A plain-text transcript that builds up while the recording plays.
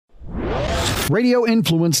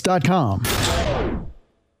radioinfluence.com.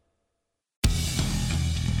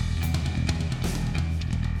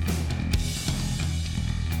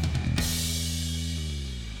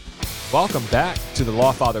 Welcome back to the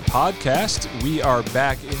Lawfather Podcast. We are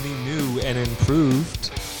back in the new and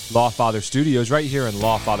improved Lawfather Studios right here in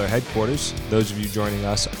Lawfather headquarters. Those of you joining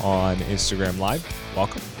us on Instagram Live,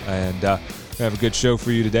 welcome. And we have a good show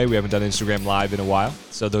for you today. We haven't done Instagram Live in a while.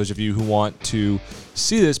 So those of you who want to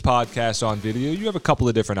see this podcast on video, you have a couple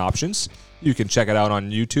of different options. You can check it out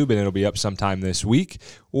on YouTube, and it'll be up sometime this week.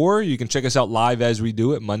 Or you can check us out live as we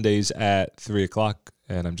do it, Mondays at 3 o'clock.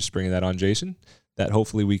 And I'm just bringing that on Jason, that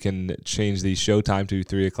hopefully we can change the show time to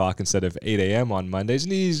 3 o'clock instead of 8 a.m. on Mondays.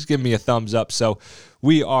 And he's giving me a thumbs up. So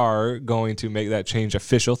we are going to make that change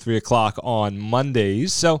official, 3 o'clock on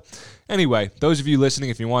Mondays. So anyway, those of you listening,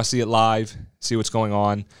 if you want to see it live, see what's going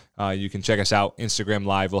on, you can check us out. Instagram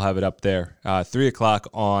Live, we'll have it up there, 3 o'clock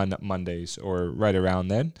on Mondays or right around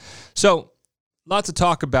then. So lots to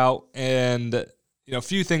talk about. And, a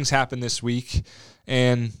few things happened this week,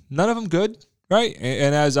 and none of them good. Right.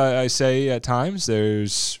 And as I say at times,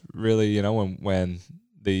 there's really, when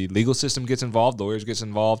the legal system gets involved, lawyers gets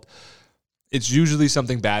involved, it's usually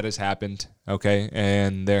something bad has happened. Okay.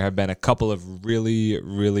 And there have been a couple of really,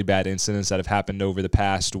 really bad incidents that have happened over the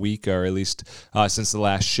past week, or at least since the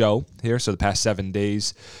last show here. So the past 7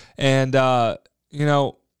 days. And,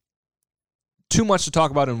 too much to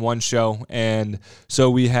talk about in one show. And so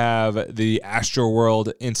we have the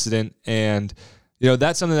Astroworld incident, and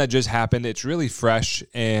that's something that just happened. It's really fresh,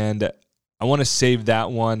 and I want to save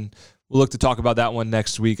that one. We'll look to talk about that one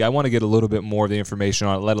next week. I want to get a little bit more of the information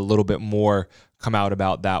on it, let a little bit more come out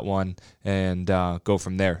about that one, and go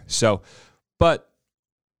from there. So, but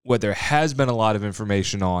what there has been a lot of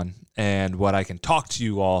information on, and what I can talk to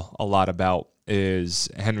you all a lot about, is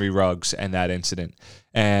Henry Ruggs and that incident.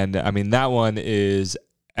 And, that one is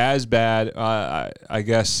as bad, I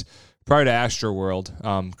guess, prior to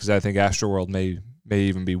Astroworld, because I think Astroworld may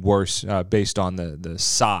even be worse based on the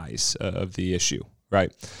size of the issue,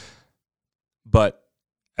 right? But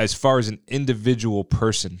as far as an individual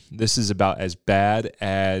person, this is about as bad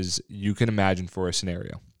as you can imagine for a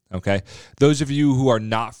scenario, okay? Those of you who are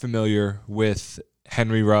not familiar with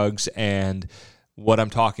Henry Ruggs and what I'm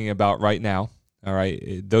talking about right now, all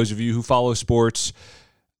right, those of you who follow sports,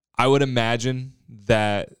 I would imagine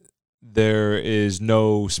that there is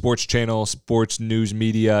no sports channel, sports news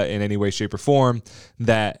media in any way, shape, or form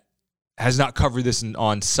that has not covered this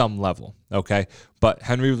on some level, okay? But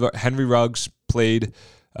Henry Ruggs played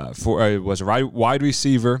was a wide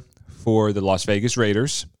receiver for the Las Vegas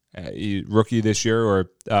Raiders, rookie this year, or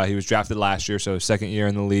he was drafted last year, so second year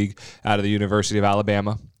in the league out of the University of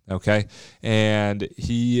Alabama, okay? And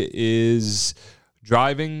he is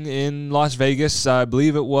driving in Las Vegas, I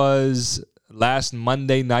believe it was last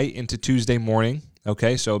Monday night into Tuesday morning,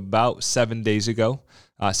 okay, so about 7 days ago,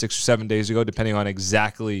 6 or 7 days ago, depending on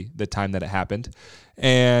exactly the time that it happened.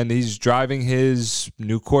 And he's driving his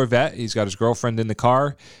new Corvette. He's got his girlfriend in the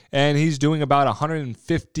car, and he's doing about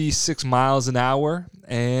 156 miles an hour,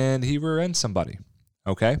 and he rear-ends somebody,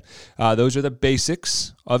 okay? Those are the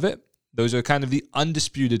basics of it. Those are kind of the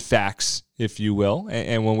undisputed facts, if you will.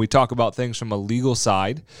 And when we talk about things from a legal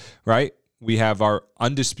side, right, we have our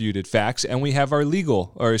undisputed facts, and we have our legal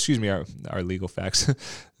facts.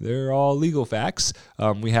 They're all legal facts.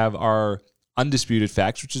 We have our undisputed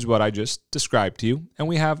facts, which is what I just described to you, and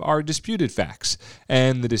we have our disputed facts.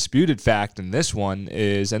 And the disputed fact in this one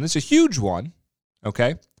is, and it's a huge one,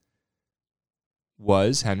 okay,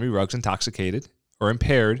 was Henry Ruggs intoxicated or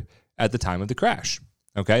impaired at the time of the crash?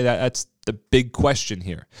 Okay, that's the big question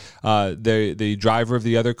here. The driver of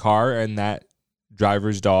the other car and that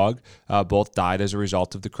driver's dog both died as a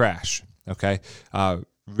result of the crash. Okay,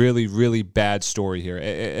 really, really bad story here.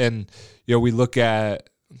 And we look at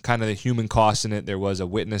kind of the human cost in it. There was a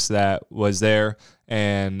witness that was there,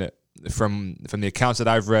 and from the accounts that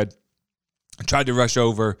I've read, I tried to rush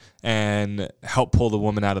over and help pull the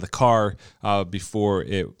woman out of the car before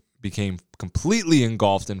it became completely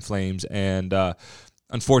engulfed in flames, and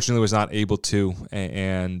unfortunately was not able to.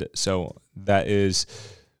 And so that is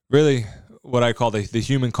really what I call the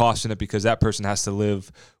human cost in it, because that person has to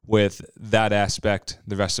live with that aspect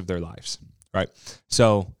the rest of their lives, right?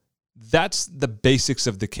 So that's the basics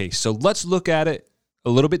of the case. So let's look at it a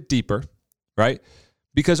little bit deeper, right?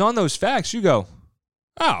 Because on those facts, you go,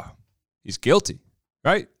 oh, he's guilty,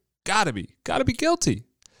 right? Gotta be guilty.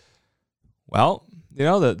 Well,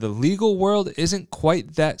 the legal world isn't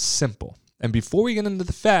quite that simple. And before we get into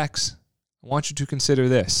the facts, I want you to consider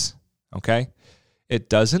this, okay? It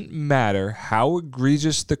doesn't matter how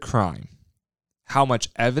egregious the crime, how much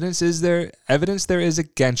evidence there is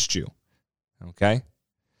against you. Okay?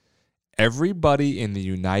 Everybody in the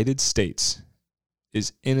United States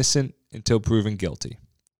is innocent until proven guilty.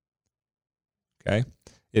 Okay?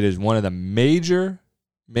 It is one of the major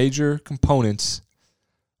components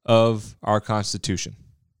of our Constitution.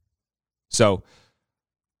 So,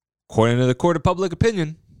 according to the court of public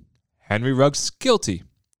opinion, Henry Ruggs is guilty.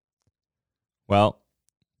 Well,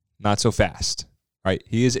 not so fast, right?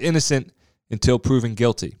 He is innocent until proven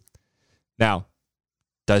guilty. Now,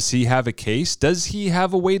 does he have a case? Does he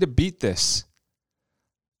have a way to beat this?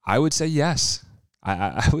 I would say yes.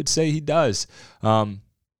 I would say he does.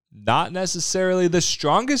 Not necessarily the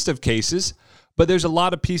strongest of cases, but there's a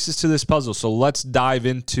lot of pieces to this puzzle. So let's dive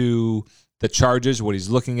into the charges, what he's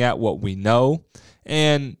looking at, what we know,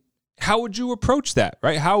 and how would you approach that,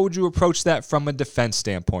 right? How would you approach that from a defense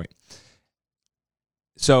standpoint?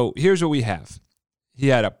 So here's what we have. He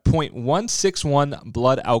had a 0.161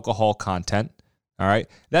 blood alcohol content, all right?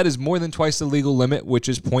 That is more than twice the legal limit, which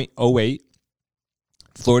is 0.08.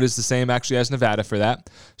 Florida's the same actually as Nevada for that.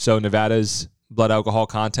 So Nevada's blood alcohol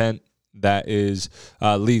content that is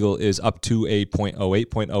legal is up to a 0.08.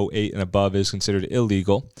 0.08 and above is considered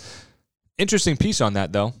illegal. Interesting piece on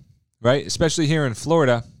that, though, right? Especially here in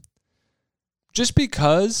Florida. Just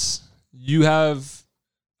because you have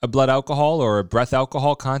a blood alcohol or a breath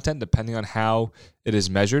alcohol content, depending on how it is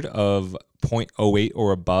measured, of 0.08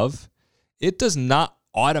 or above, it does not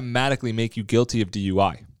automatically make you guilty of DUI.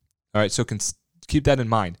 All right, so keep that in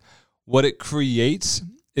mind. What it creates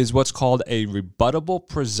is what's called a rebuttable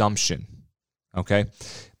presumption. Okay?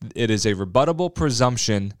 It is a rebuttable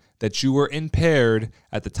presumption that you were impaired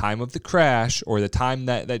at the time of the crash or the time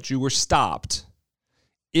that you were stopped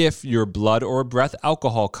if your blood or breath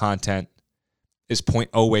alcohol content is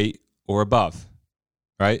 0.08 or above,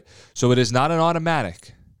 right? So it is not an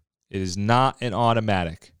automatic. It is not an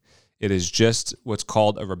automatic. It is just what's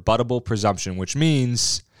called a rebuttable presumption, which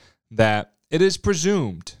means that it is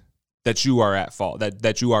presumed that you are at fault,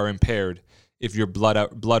 that you are impaired if your blood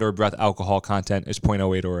or breath alcohol content is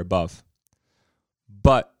 0.08 or above.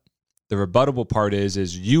 But the rebuttable part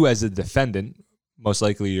is you as a defendant, most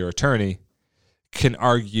likely your attorney, can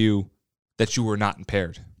argue that you were not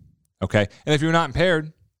impaired, okay? And if you're not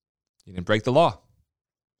impaired, you didn't break the law,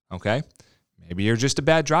 okay? Maybe you're just a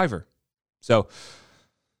bad driver. So,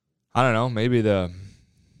 I don't know, maybe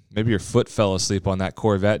your foot fell asleep on that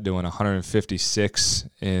Corvette doing 156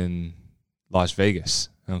 in Las Vegas,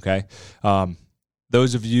 okay?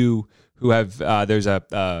 Those of you who have, there's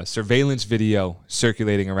a surveillance video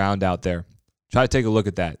circulating around out there. Try to take a look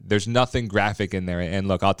at that. There's nothing graphic in there. And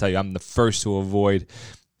look, I'll tell you, I'm the first to avoid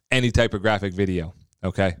any type of graphic video,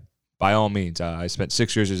 okay? By all means. I spent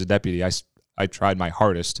 6 years as a deputy. I tried my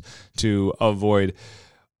hardest to avoid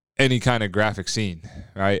any kind of graphic scene,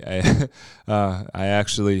 right? I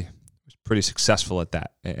actually was pretty successful at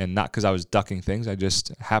that. And not because I was ducking things. I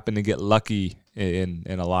just happened to get lucky in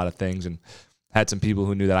a lot of things and had some people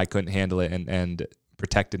who knew that I couldn't handle it and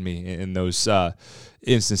protected me in those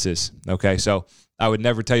instances, okay? So I would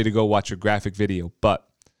never tell you to go watch a graphic video, but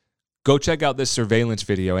go check out this surveillance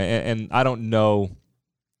video. And I don't know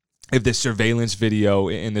if this surveillance video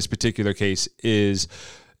in this particular case is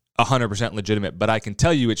 100% legitimate, but I can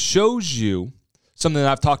tell you it shows you something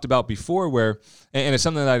that I've talked about before where, and it's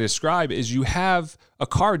something that I describe, is you have a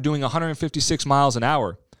car doing 156 miles an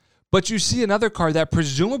hour, but you see another car that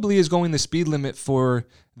presumably is going the speed limit for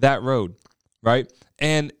that road, right?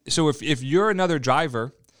 And so if you're another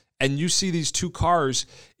driver and you see these two cars,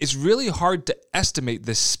 it's really hard to estimate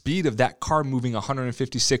the speed of that car moving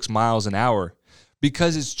 156 miles an hour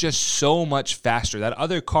because it's just so much faster. That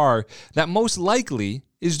other car that most likely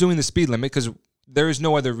is doing the speed limit because there is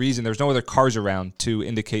no other reason, there's no other cars around to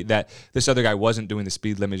indicate that this other guy wasn't doing the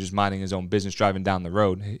speed limit, just minding his own business, driving down the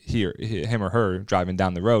road, him or her driving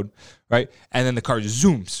down the road, right? And then the car just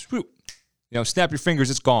zooms, snap your fingers,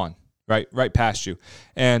 it's gone. Right past you.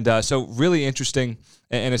 And so really interesting,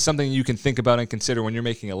 and it's something you can think about and consider when you're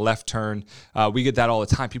making a left turn. We get that all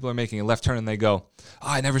the time. People are making a left turn and they go, oh,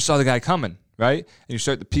 I never saw the guy coming, right? And you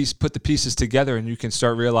start put the pieces together and you can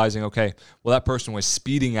start realizing, okay, well, that person was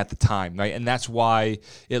speeding at the time, right? And that's why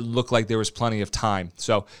it looked like there was plenty of time.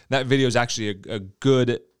 So that video is actually a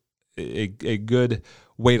good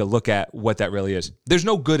way to look at what that really is. There's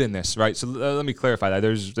no good in this, right? So let me clarify that.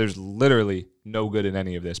 There's literally no good in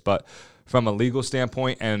any of this, but from a legal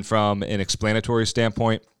standpoint and from an explanatory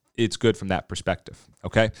standpoint, it's good from that perspective,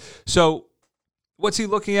 okay? So what's he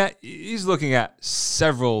looking at? He's looking at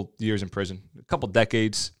several years in prison, a couple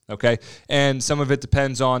decades, okay? And some of it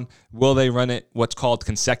depends on will they run it what's called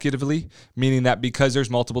consecutively, meaning that because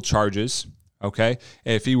there's multiple charges, Okay.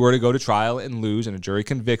 If he were to go to trial and lose and a jury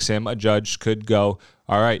convicts him, a judge could go,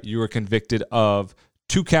 all right, you were convicted of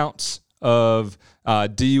 2 counts of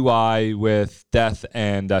DUI with death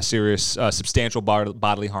and serious substantial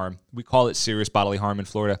bodily harm. We call it serious bodily harm in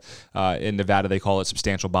Florida. In Nevada, they call it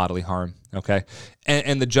substantial bodily harm. Okay.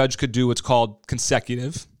 And the judge could do what's called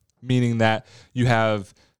consecutive, meaning that you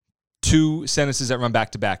have 2 sentences that run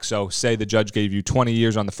back to back. So say the judge gave you 20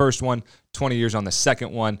 years on the first one, 20 years on the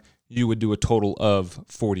second one, you would do a total of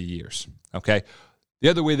 40 years, okay? The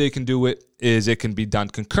other way they can do it is it can be done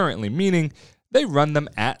concurrently, meaning they run them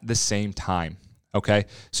at the same time, okay?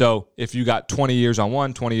 So if you got 20 years on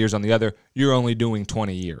one, 20 years on the other, you're only doing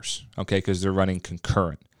 20 years, okay, because they're running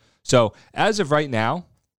concurrent. So as of right now,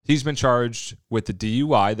 he's been charged with the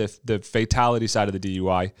DUI, the fatality side of the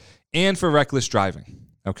DUI, and for reckless driving,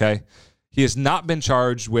 okay? He has not been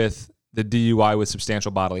charged with the DUI with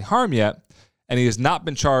substantial bodily harm yet, and he has not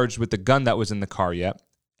been charged with the gun that was in the car yet,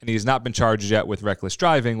 and he has not been charged yet with reckless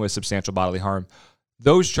driving with substantial bodily harm.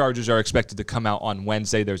 Those charges are expected to come out on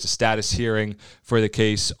Wednesday. There's a status hearing for the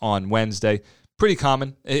case on Wednesday. Pretty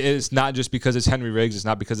common. It's not just because it's Henry Riggs. It's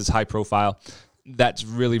not because it's high profile. That's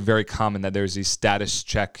really very common that there's these status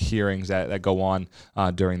check hearings that go on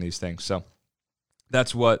during these things. So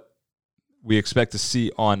that's what we expect to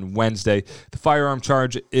see on Wednesday. The firearm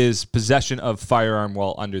charge is possession of firearm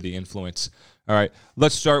while under the influence. All right,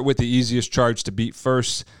 let's start with the easiest charge to beat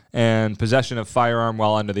first, and possession of firearm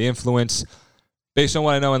while under the influence. Based on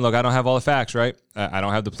what I know, and look, I don't have all the facts, right? I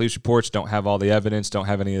don't have the police reports, don't have all the evidence, don't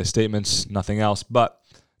have any of the statements, nothing else. But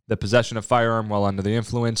the possession of firearm while under the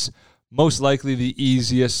influence, most likely the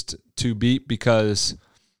easiest to beat because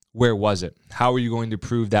where was it? How are you going to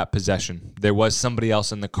prove that possession? There was somebody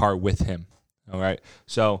else in the car with him, all right?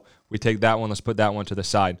 So we take that one, let's put that one to the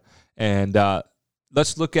side. And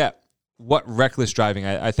let's look at what reckless driving.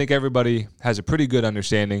 I think everybody has a pretty good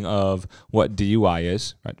understanding of what DUI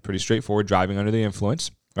is, right? Pretty straightforward, driving under the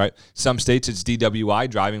influence, right? Some states it's DWI,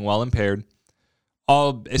 driving while impaired.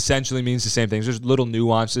 All essentially means the same things. There's little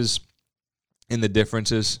nuances in the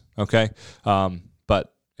differences, okay?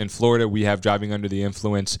 But in Florida, we have driving under the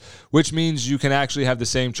influence, which means you can actually have the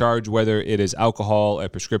same charge whether it is alcohol, a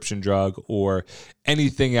prescription drug, or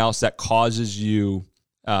anything else that causes you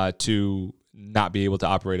to not be able to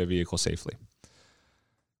operate a vehicle safely.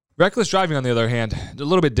 Reckless driving, on the other hand, is a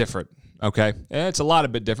little bit different, okay? And it's a lot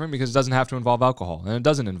of bit different because it doesn't have to involve alcohol, and it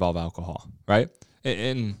doesn't involve alcohol, right?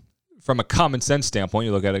 And from a common sense standpoint,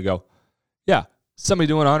 you look at it and go, yeah, somebody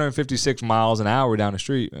doing 156 miles an hour down the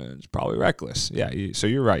street is probably reckless. Yeah, so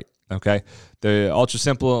you're right, okay? The ultra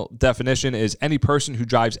simple definition is any person who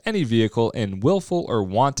drives any vehicle in willful or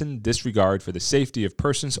wanton disregard for the safety of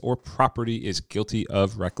persons or property is guilty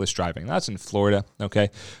of reckless driving. That's in Florida,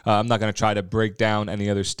 okay? I'm not going to try to break down any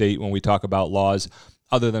other state when we talk about laws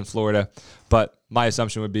other than Florida, but my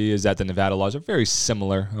assumption would be is that the Nevada laws are very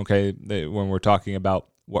similar, okay, when we're talking about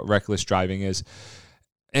what reckless driving is.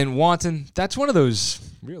 And wanton, that's one of those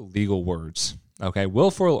real legal words, okay?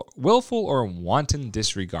 Willful or wanton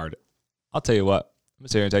disregard. I'll tell you what, I'm going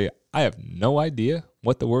to sit here and tell you, I have no idea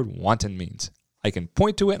what the word wanton means. I can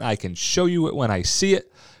point to it and I can show you it when I see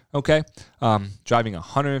it, okay? Driving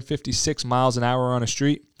 156 miles an hour on a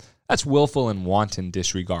street, that's willful and wanton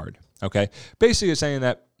disregard, okay? Basically, it's saying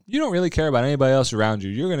that you don't really care about anybody else around you.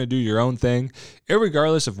 You're going to do your own thing,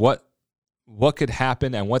 irregardless of what could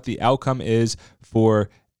happen and what the outcome is for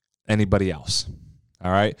anybody else,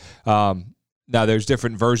 all right? Now, there's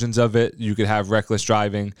different versions of it. You could have reckless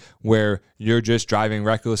driving where you're just driving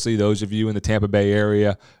recklessly. Those of you in the Tampa Bay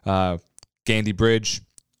area, Gandy Bridge,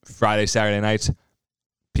 Friday, Saturday nights,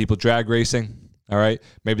 people drag racing, all right?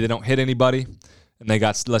 Maybe they don't hit anybody, and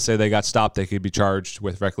let's say they got stopped, they could be charged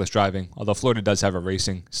with reckless driving, although Florida does have a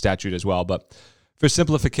racing statute as well. But for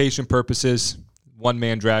simplification purposes,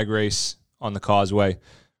 one-man drag race on the causeway,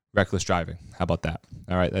 reckless driving. How about that?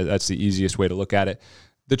 All right, that's the easiest way to look at it.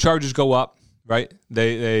 The charges go up. Right?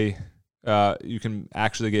 You can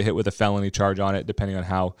actually get hit with a felony charge on it depending on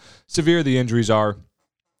how severe the injuries are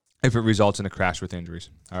if it results in a crash with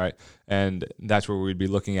injuries. All right? And that's where we'd be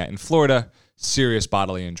looking at in Florida, serious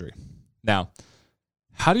bodily injury. Now,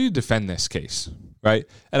 how do you defend this case? Right?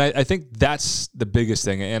 And I think that's the biggest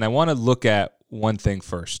thing. And I want to look at one thing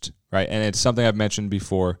first, right? And it's something I've mentioned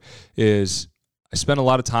before is I spent a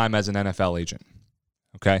lot of time as an NFL agent.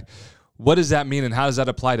 Okay? What does that mean and how does that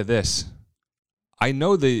apply to this? I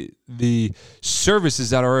know the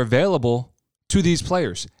services that are available to these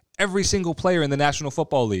players. Every single player in the National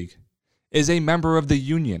Football League is a member of the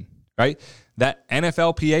union, right? That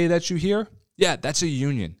NFLPA that you hear, yeah, that's a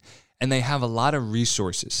union. And they have a lot of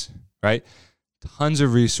resources, right? tons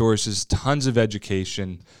of resources, tons of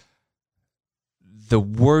education. The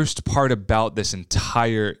worst part about this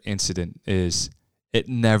entire incident is it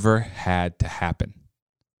never had to happen,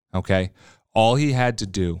 okay? All he had to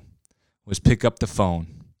do was pick up the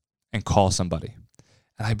phone and call somebody.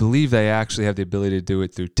 And I believe they actually have the ability to do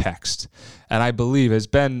it through text. And I believe it's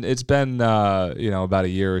been about a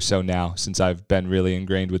year or so now since I've been really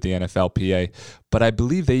ingrained with the NFLPA. But I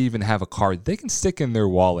believe they even have a card they can stick in their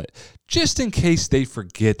wallet just in case they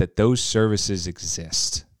forget that those services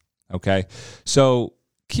exist. Okay, so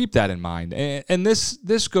keep that in mind. And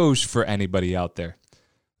this goes for anybody out there.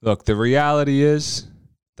 Look, the reality is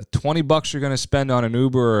the $20 you're going to spend on an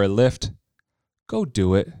Uber or a Lyft, go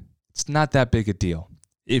do it. It's not that big a deal.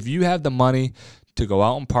 If you have the money to go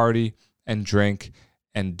out and party and drink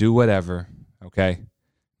and do whatever, okay,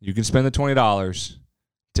 you can spend the $20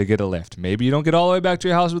 to get a Lyft. Maybe you don't get all the way back to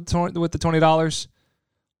your house with the $20.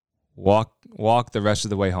 Walk the rest of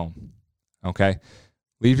the way home, okay?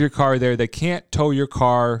 Leave your car there. They can't tow your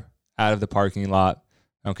car out of the parking lot,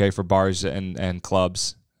 okay, for bars and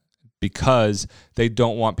clubs because they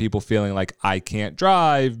don't want people feeling like I can't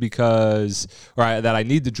drive that I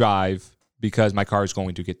need to drive because my car is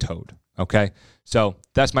going to get towed, okay? So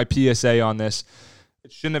that's my PSA on this.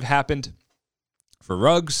 It shouldn't have happened for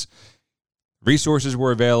Ruggs. Resources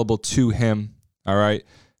were available to him, all right?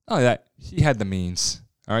 Not only that, he had the means,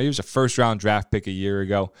 all right? He was a first-round draft pick a year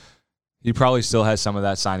ago. He probably still has some of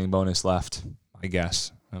that signing bonus left, I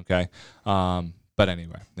guess, okay? But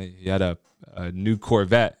anyway, he had a new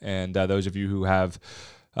Corvette, and those of you who have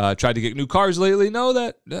tried to get new cars lately know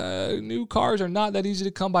that new cars are not that easy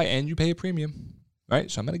to come by, and you pay a premium,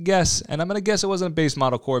 right? So I'm going to guess, it wasn't a base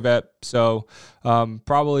model Corvette, so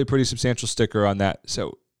probably a pretty substantial sticker on that.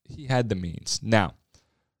 So he had the means. Now,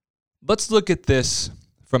 let's look at this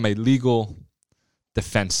from a legal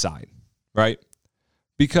defense side, right?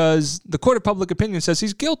 Because the court of public opinion says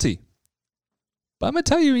he's guilty. But I'm going to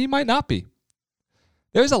tell you, he might not be.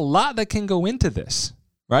 There's a lot that can go into this,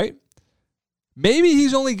 right? Maybe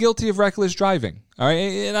he's only guilty of reckless driving, all right?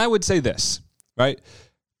 And I would say this, right?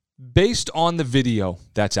 Based on the video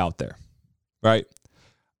that's out there, right?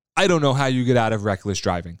 I don't know how you get out of reckless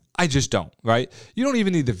driving. I just don't, right? You don't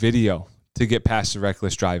even need the video to get past the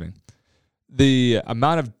reckless driving. The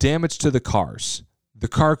amount of damage to the cars, the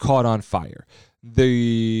car caught on fire,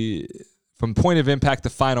 from point of impact, the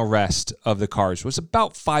final rest of the cars was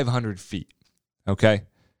about 500 feet, okay?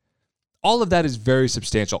 All of that is very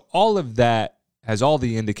substantial. All of that has all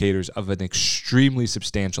the indicators of an extremely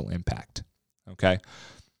substantial impact, okay?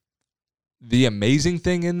 The amazing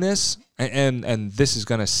thing in this, and this is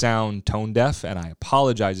going to sound tone deaf, and I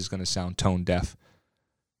apologize it's going to sound tone deaf,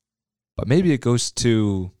 but maybe it goes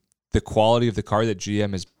to the quality of the car that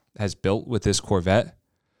GM has built with this Corvette.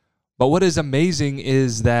 But what is amazing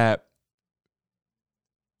is that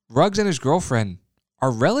Ruggs and his girlfriend are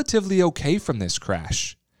relatively okay from this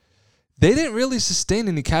crash. They didn't really sustain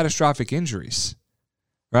any catastrophic injuries,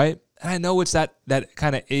 right? And I know it's that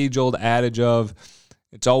kind of age-old adage of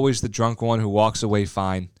it's always the drunk one who walks away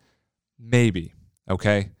fine. Maybe,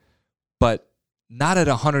 okay? But not at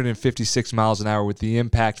 156 miles an hour with the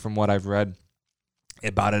impact from what I've read,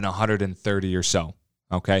 about at 130 or so.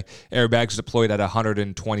 Okay, airbags deployed at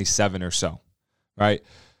 127 or so, right?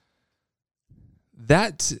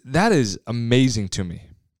 That is amazing to me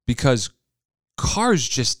because cars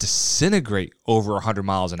just disintegrate over 100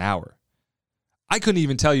 miles an hour. I couldn't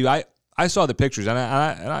even tell you. I saw the pictures, and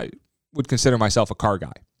I would consider myself a car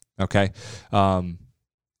guy. Okay,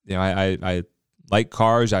 I like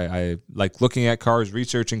cars. I like looking at cars,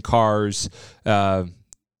 researching cars.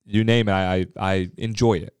 You name it. I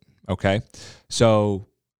enjoy it. Okay. So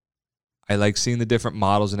I like seeing the different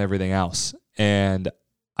models and everything else. And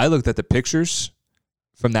I looked at the pictures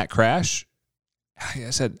from that crash.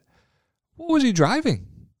 I said, what was he driving?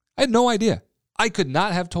 I had no idea. I could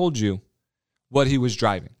not have told you what he was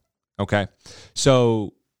driving. Okay.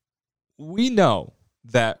 So we know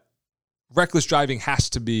that reckless driving has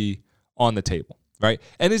to be on the table, right?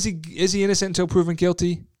 And is he innocent until proven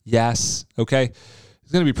guilty? Yes. Okay.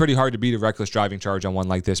 It's going to be pretty hard to beat a reckless driving charge on one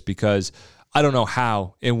like this because I don't know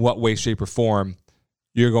how, in what way, shape, or form,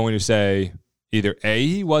 you're going to say either A,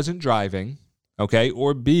 he wasn't driving, okay,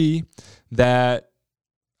 or B, that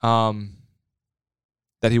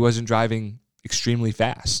he wasn't driving extremely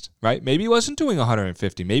fast, right? Maybe he wasn't doing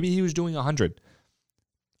 150. Maybe he was doing 100.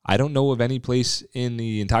 I don't know of any place in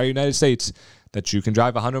the entire United States that you can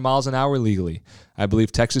drive 100 miles an hour legally. I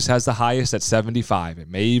believe Texas has the highest at 75. It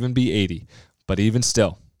may even be 80. But even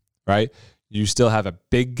still, right, you still have a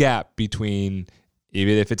big gap between,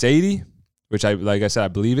 even if it's 80, which like I said, I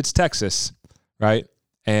believe it's Texas, right?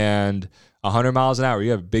 And 100 miles an hour,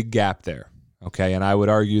 you have a big gap there. Okay, and I would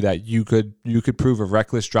argue that you could prove a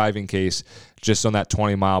reckless driving case just on that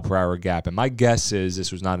 20 mile per hour gap. And my guess is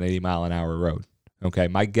this was not an 80 mile an hour road. Okay,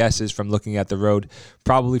 my guess is from looking at the road,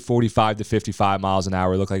 probably 45 to 55 miles an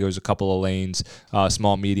hour. It looked like there was a couple of lanes,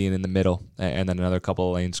 small median in the middle, and then another couple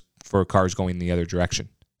of lanes for cars going the other direction.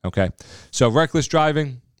 Okay, so reckless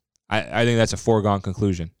driving, I think that's a foregone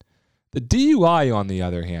conclusion. The DUI, on the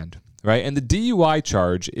other hand, right, and the DUI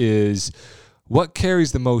charge is what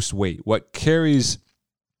carries the most weight, what carries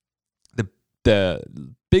the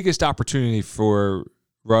biggest opportunity for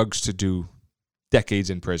Ruggs to do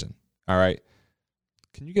decades in prison, all right?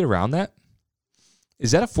 Can you get around that?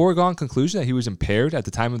 Is that a foregone conclusion that he was impaired at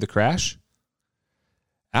the time of the crash?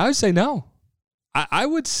 I would say no. I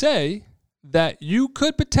would say that you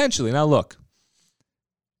could potentially, now look,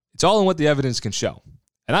 it's all in what the evidence can show.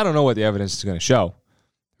 And I don't know what the evidence is going to show,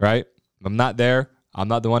 right? I'm not there. I'm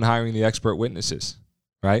not the one hiring the expert witnesses,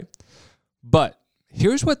 right? But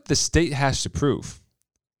here's what the state has to prove.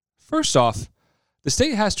 First off, the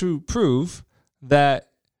state has to prove that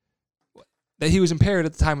he was impaired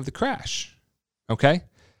at the time of the crash, okay?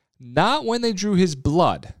 Not when they drew his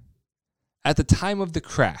blood, at the time of the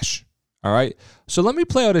crash, all right? So let me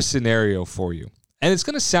play out a scenario for you. And it's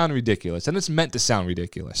going to sound ridiculous, and it's meant to sound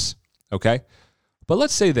ridiculous, okay? But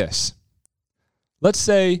let's say this. Let's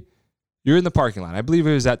say you're in the parking lot. I believe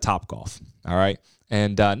it was at Topgolf, all right?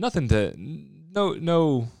 And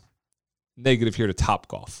no negative here to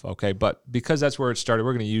Topgolf, okay? But because that's where it started,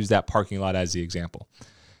 we're going to use that parking lot as the example.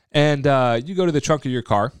 And you go to the trunk of your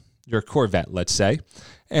car, your Corvette, let's say,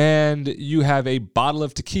 and you have a bottle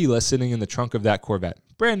of tequila sitting in the trunk of that Corvette.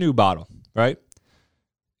 Brand new bottle, right?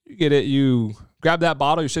 You get it, you grab that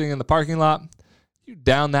bottle, you're sitting in the parking lot, you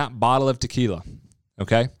down that bottle of tequila,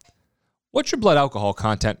 okay? What's your blood alcohol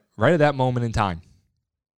content right at that moment in time?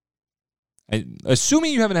 And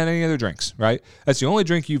assuming you haven't had any other drinks, right? That's the only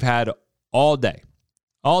drink you've had all day,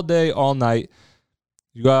 all night.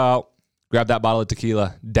 You go out, grab that bottle of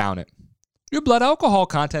tequila, down it. Your blood alcohol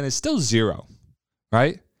content is still 0,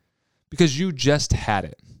 right? Because you just had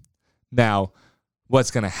it. Now,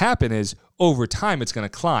 what's going to happen is over time, it's going to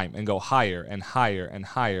climb and go higher and higher and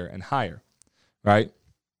higher and higher, right?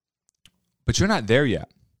 But you're not there yet.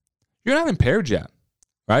 You're not impaired yet,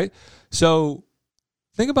 right? So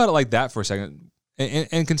think about it like that for a second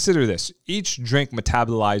and consider this. Each drink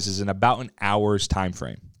metabolizes in about an hour's time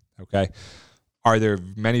frame, okay? Are there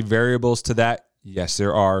many variables to that? Yes,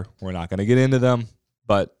 there are. We're not going to get into them,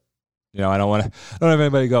 but I don't have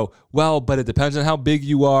anybody go, well, but it depends on how big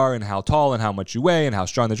you are and how tall and how much you weigh and how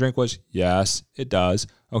strong the drink was. Yes, it does.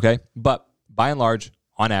 Okay. But by and large,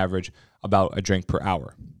 on average, about a drink per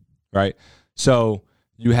hour, right? So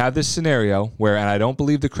you have this scenario where, and I don't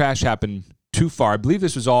believe the crash happened too far. I believe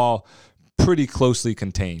this was all pretty closely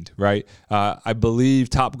contained, right? I believe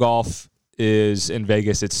Topgolf is in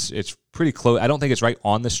Vegas. It's pretty close. I don't think it's right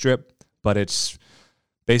on the Strip, but it's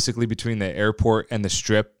basically between the airport and the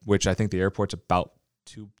Strip, which I think the airport's about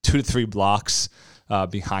two to 3 blocks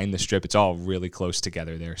behind the Strip. It's all really close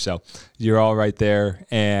together there. So you're all right there.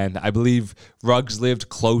 And I believe Ruggs lived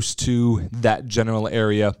close to that general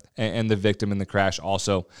area, and the victim in the crash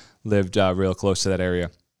also lived real close to that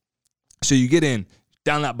area. So you get in,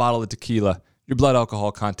 down that bottle of tequila, your blood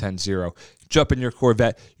alcohol content 0. Jump in your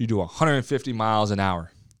Corvette, you do 150 miles an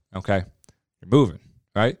hour, okay? You're moving,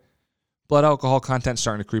 right? Blood alcohol content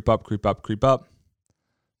starting to creep up.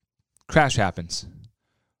 Crash happens.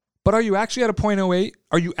 But are you actually at a 0.08?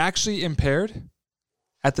 Are you actually impaired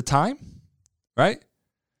at the time, right?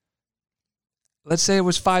 Let's say it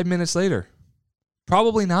was 5 minutes later.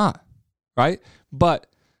 Probably not, right? But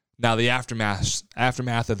now the aftermath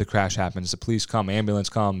of the crash happens. The police come, ambulance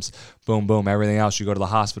comes, boom, boom, everything else. You go to the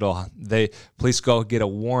hospital. Police go get a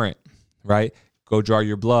warrant, right? Go draw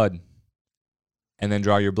your blood, and then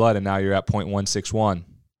draw your blood, and now you're at 0.161,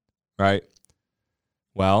 right?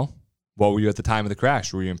 Well, what were you at the time of the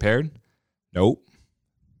crash? Were you impaired? Nope,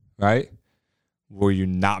 right? Were you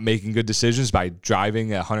not making good decisions by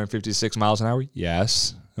driving at 156 miles an hour?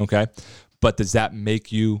 Yes, okay. But does that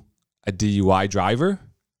make you a DUI driver?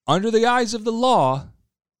 Under the eyes of the law,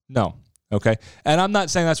 no. Okay. And I'm not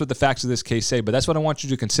saying that's what the facts of this case say, but that's what I want you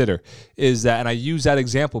to consider is that, and I use that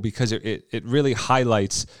example because it really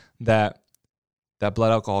highlights that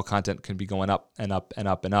blood alcohol content can be going up and up and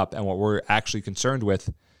up and up. And what we're actually concerned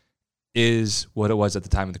with is what it was at the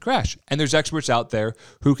time of the crash. And there's experts out there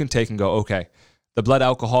who can take and go, okay, the blood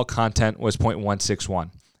alcohol content was 0.161.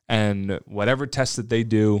 And whatever test that they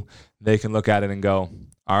do, they can look at it and go,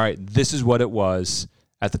 all right, this is what it was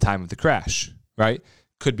at the time of the crash, right?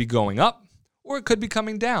 Could be going up or it could be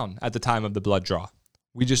coming down at the time of the blood draw.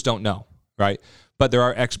 We just don't know, right? But there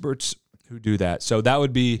are experts who do that. So that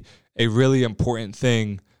would be a really important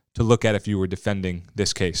thing to look at if you were defending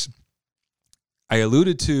this case. I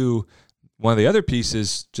alluded to one of the other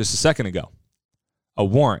pieces just a second ago, a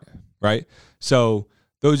warrant, right? So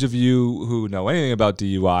those of you who know anything about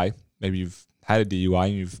DUI, maybe you've had a DUI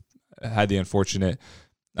and you've had the unfortunate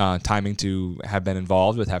timing to have been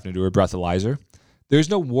involved with having to do a breathalyzer. There's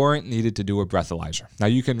no warrant needed to do a breathalyzer. Now,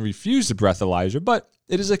 you can refuse the breathalyzer, but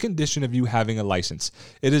it is a condition of you having a license.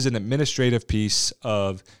 It is an administrative piece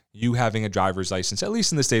of you having a driver's license, at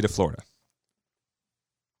least in the state of Florida,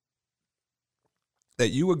 that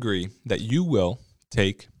you agree that you will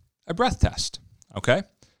take a breath test, okay?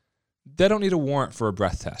 They don't need a warrant for a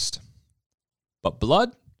breath test. But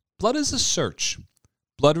blood is a search.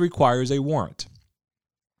 Blood requires a warrant,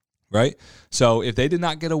 right? So if they did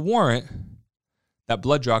not get a warrant, that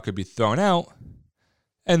blood draw could be thrown out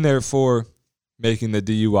and therefore making the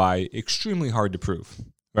DUI extremely hard to prove,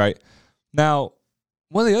 right? Now,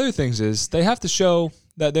 one of the other things is they have to show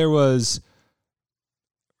that there was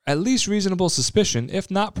at least reasonable suspicion, if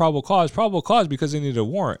not probable cause because they need a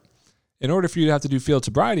warrant. In order for you to have to do field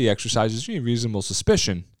sobriety exercises, you need reasonable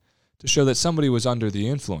suspicion to show that somebody was under the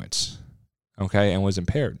influence, okay, and was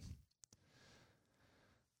impaired.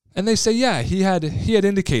 And they say, yeah, he had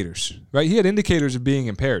indicators, right? He had indicators of being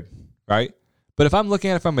impaired, right? But if I'm looking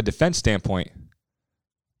at it from a defense standpoint,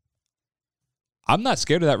 I'm not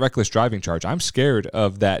scared of that reckless driving charge. I'm scared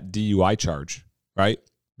of that DUI charge, right?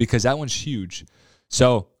 Because that one's huge.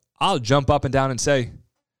 So I'll jump up and down and say,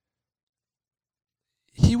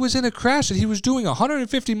 he was in a crash and he was doing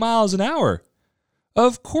 150 miles an hour.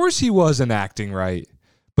 Of course he wasn't acting right.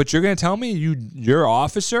 But you're going to tell me your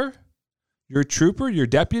officer, your trooper, your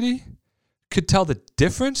deputy could tell the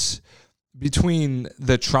difference between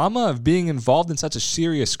the trauma of being involved in such a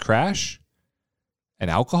serious crash and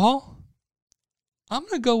alcohol? I'm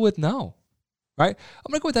going to go with no, right?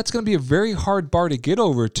 I'm going to go with that's going to be a very hard bar to get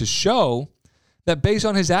over to show that based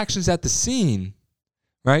on his actions at the scene,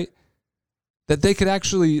 right, that they could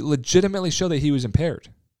actually legitimately show that he was impaired.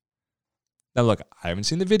 Now, look, I haven't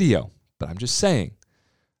seen the video, but I'm just saying,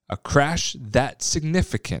 a crash that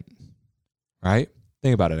significant, right?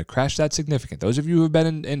 Think about it, a crash that significant. Those of you who have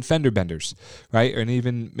been in fender benders, right, and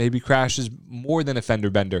even maybe crashes more than a fender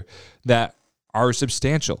bender that are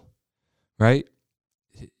substantial, right?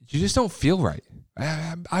 You just don't feel right.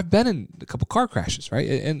 I've been in a couple car crashes, right?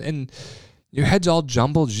 And your head's all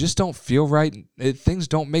jumbled. You just don't feel right. Things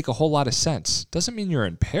don't make a whole lot of sense. Doesn't mean you're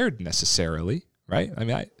impaired necessarily, right? I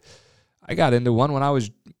mean, I got into one when I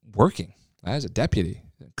was working as a deputy.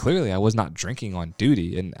 Clearly, I was not drinking on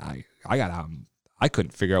duty, and I got out. I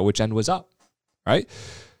couldn't figure out which end was up, right?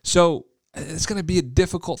 So it's going to be a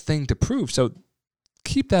difficult thing to prove. So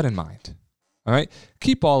keep that in mind, all right?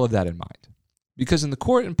 Keep all of that in mind. Because in the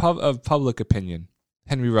court of public opinion,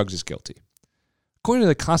 Henry Ruggs is guilty. According to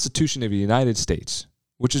the Constitution of the United States,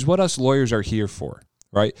 which is what us lawyers are here for,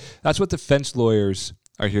 right? That's what defense lawyers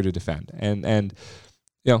are here to defend. And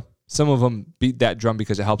you know, some of them beat that drum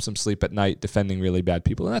because it helps them sleep at night defending really bad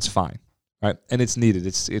people, and that's fine, right? And it's needed.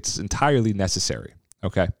 It's entirely necessary,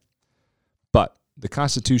 okay? But the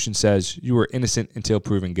Constitution says you are innocent until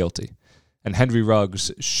proven guilty. And Henry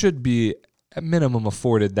Ruggs should be, at minimum,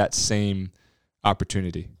 afforded that same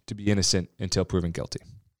opportunity to be innocent until proven guilty.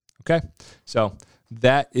 Okay? So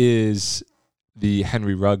that is the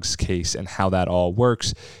Henry Ruggs case and how that all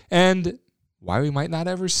works and why we might not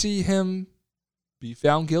ever see him be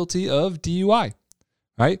found guilty of DUI,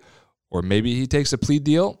 right? Or maybe he takes a plea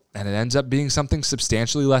deal and it ends up being something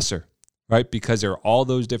substantially lesser, right? Because there are all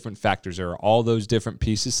those different factors. There are all those different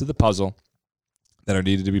pieces to the puzzle that are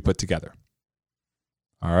needed to be put together.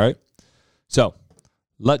 All right? So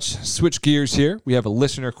let's switch gears here. We have a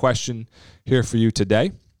listener question here for you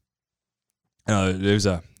today. There's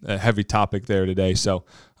a heavy topic there today, so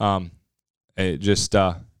just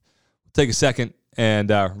take a second and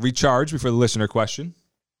recharge before the listener question.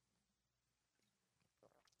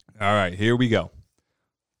 All right, here we go.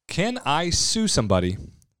 Can I sue somebody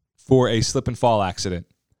for a slip and fall accident?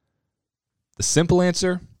 The simple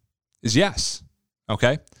answer is yes.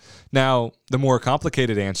 Okay? Now, the more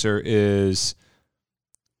complicated answer is,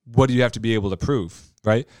 what do you have to be able to prove,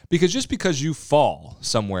 right? Because just because you fall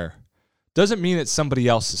somewhere doesn't mean it's somebody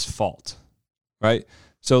else's fault, right?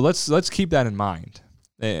 So let's keep that in mind.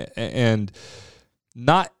 And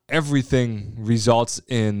not everything results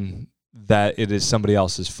in that it is somebody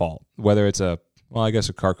else's fault, whether it's I guess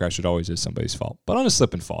a car crash, it always is somebody's fault. But on a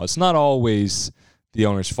slip and fall, it's not always the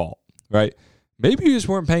owner's fault, right? Maybe you just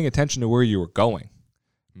weren't paying attention to where you were going.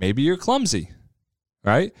 Maybe you're clumsy,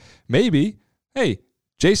 right? Maybe, hey,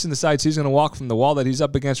 Jason decides he's going to walk from the wall that he's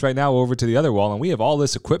up against right now over to the other wall, and we have all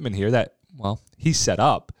this equipment here that, well, he set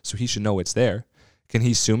up, so he should know it's there. Can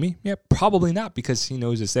he sue me? Yeah, probably not, because he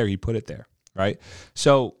knows it's there. He put it there, right?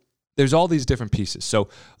 So there's all these different pieces. So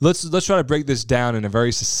let's try to break this down in a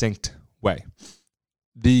very succinct way.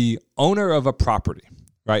 The owner of a property,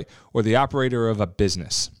 right, or the operator of a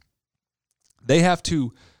business, they have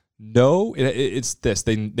to know, it's this,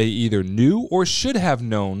 they either knew or should have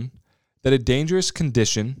known that a dangerous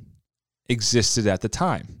condition existed at the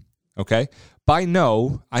time, okay? By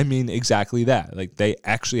know, I mean exactly that. Like, they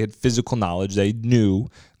actually had physical knowledge. They knew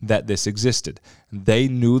that this existed. They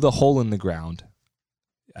knew the hole in the ground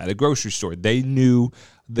at a grocery store. They knew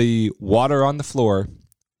the water on the floor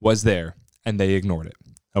was there, and they ignored it,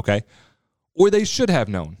 okay? Or they should have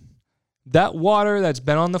known. That water that's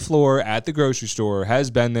been on the floor at the grocery store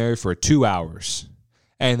has been there for 2 hours,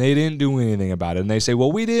 and they didn't do anything about it. And they say,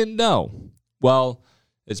 well, we didn't know. Well,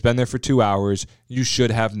 it's been there for 2 hours. You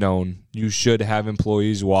should have known. You should have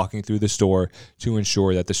employees walking through the store to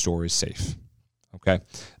ensure that the store is safe, okay?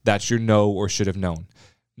 That's your know or should have known.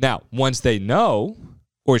 Now, once they know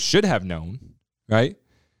or should have known, right,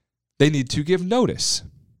 they need to give notice.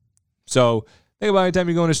 So think about any time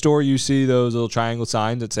you go in a store, you see those little triangle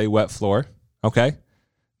signs that say wet floor, okay?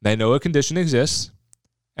 They know a condition exists,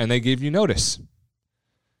 and they give you notice.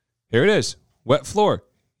 Here it is, wet floor.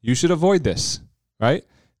 You should avoid this, right?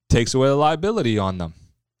 Takes away the liability on them,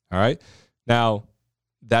 all right? Now,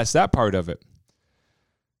 that's that part of it.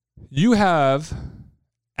 You have,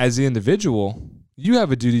 as the individual, you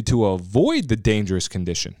have a duty to avoid the dangerous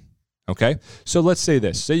condition. Okay, so let's say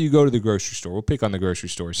this. Say you go to the grocery store. We'll pick on the grocery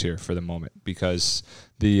stores here for the moment because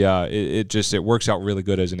it works out really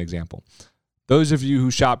good as an example. Those of you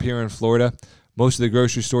who shop here in Florida, most of the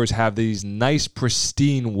grocery stores have these nice,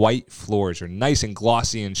 pristine white floors, or nice and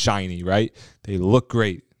glossy and shiny, right? They look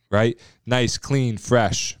great, right? Nice, clean,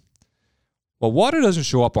 fresh. Well, water doesn't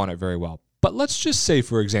show up on it very well. But let's just say,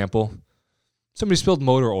 for example, somebody spilled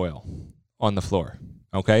motor oil on the floor,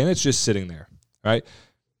 okay, and it's just sitting there, right?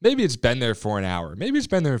 Maybe it's been there for an hour. Maybe it's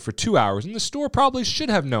been there for 2 hours, and the store probably should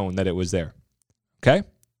have known that it was there, okay?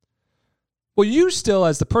 Well, you still,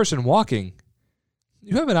 as the person walking,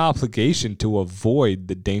 you have an obligation to avoid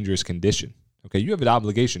the dangerous condition, okay? You have an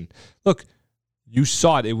obligation. Look, you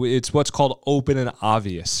saw it. It's what's called open and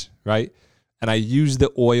obvious, right? And I use the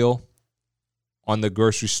oil on the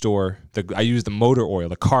grocery store. I use the motor oil,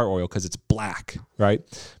 the car oil, because it's black, right?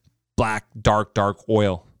 Black, dark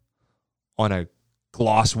oil on a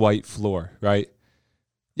gloss white floor, right?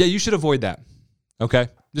 Yeah, you should avoid that, okay? I'm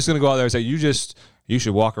just going to go out there and say, you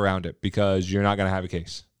should walk around it because you're not going to have a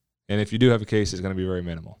case. And if you do have a case, it's going to be very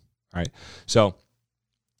minimal, right? So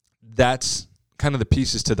that's kind of the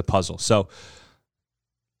pieces to the puzzle. So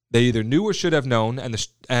they either knew or should have known,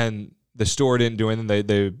 and the store didn't do anything.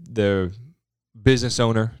 The business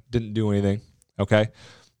owner didn't do anything, okay?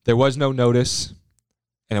 There was no notice,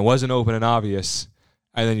 and it wasn't open and obvious,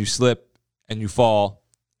 and then you slip, and you fall,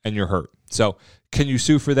 and you're hurt. So can you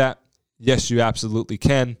sue for that? Yes, you absolutely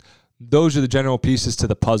can. Those are the general pieces to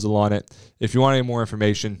the puzzle on it. If you want any more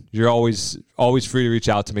information, you're always free to reach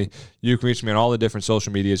out to me. You can reach me on all the different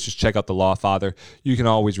social medias. Just check out The Law Father. You can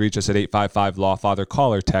always reach us at 855-LAW-FATHER.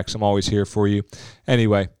 Call or text. I'm always here for you.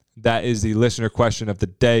 Anyway, that is the listener question of the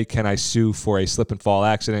day. Can I sue for a slip and fall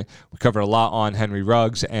accident? We covered a lot on Henry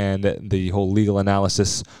Ruggs and the whole legal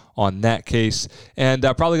analysis on that case. And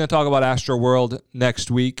probably going to talk about Astroworld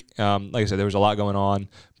next week. Like I said, there was a lot going on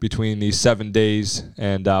between these 7 days,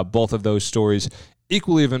 and both of those stories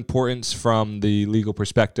equally of importance from the legal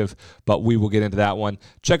perspective, but we will get into that one.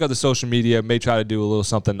 Check out the social media. May try to do a little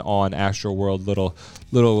something on Astroworld, little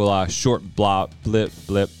short blip,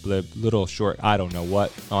 little short, I don't know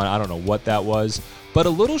what that was, but a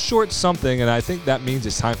little short something, and I think that means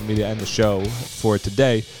it's time for me to end the show for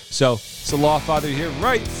today. So it's the Law Father here,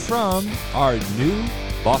 right from our new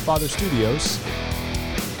Law Father Studios.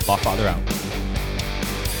 Law Father out.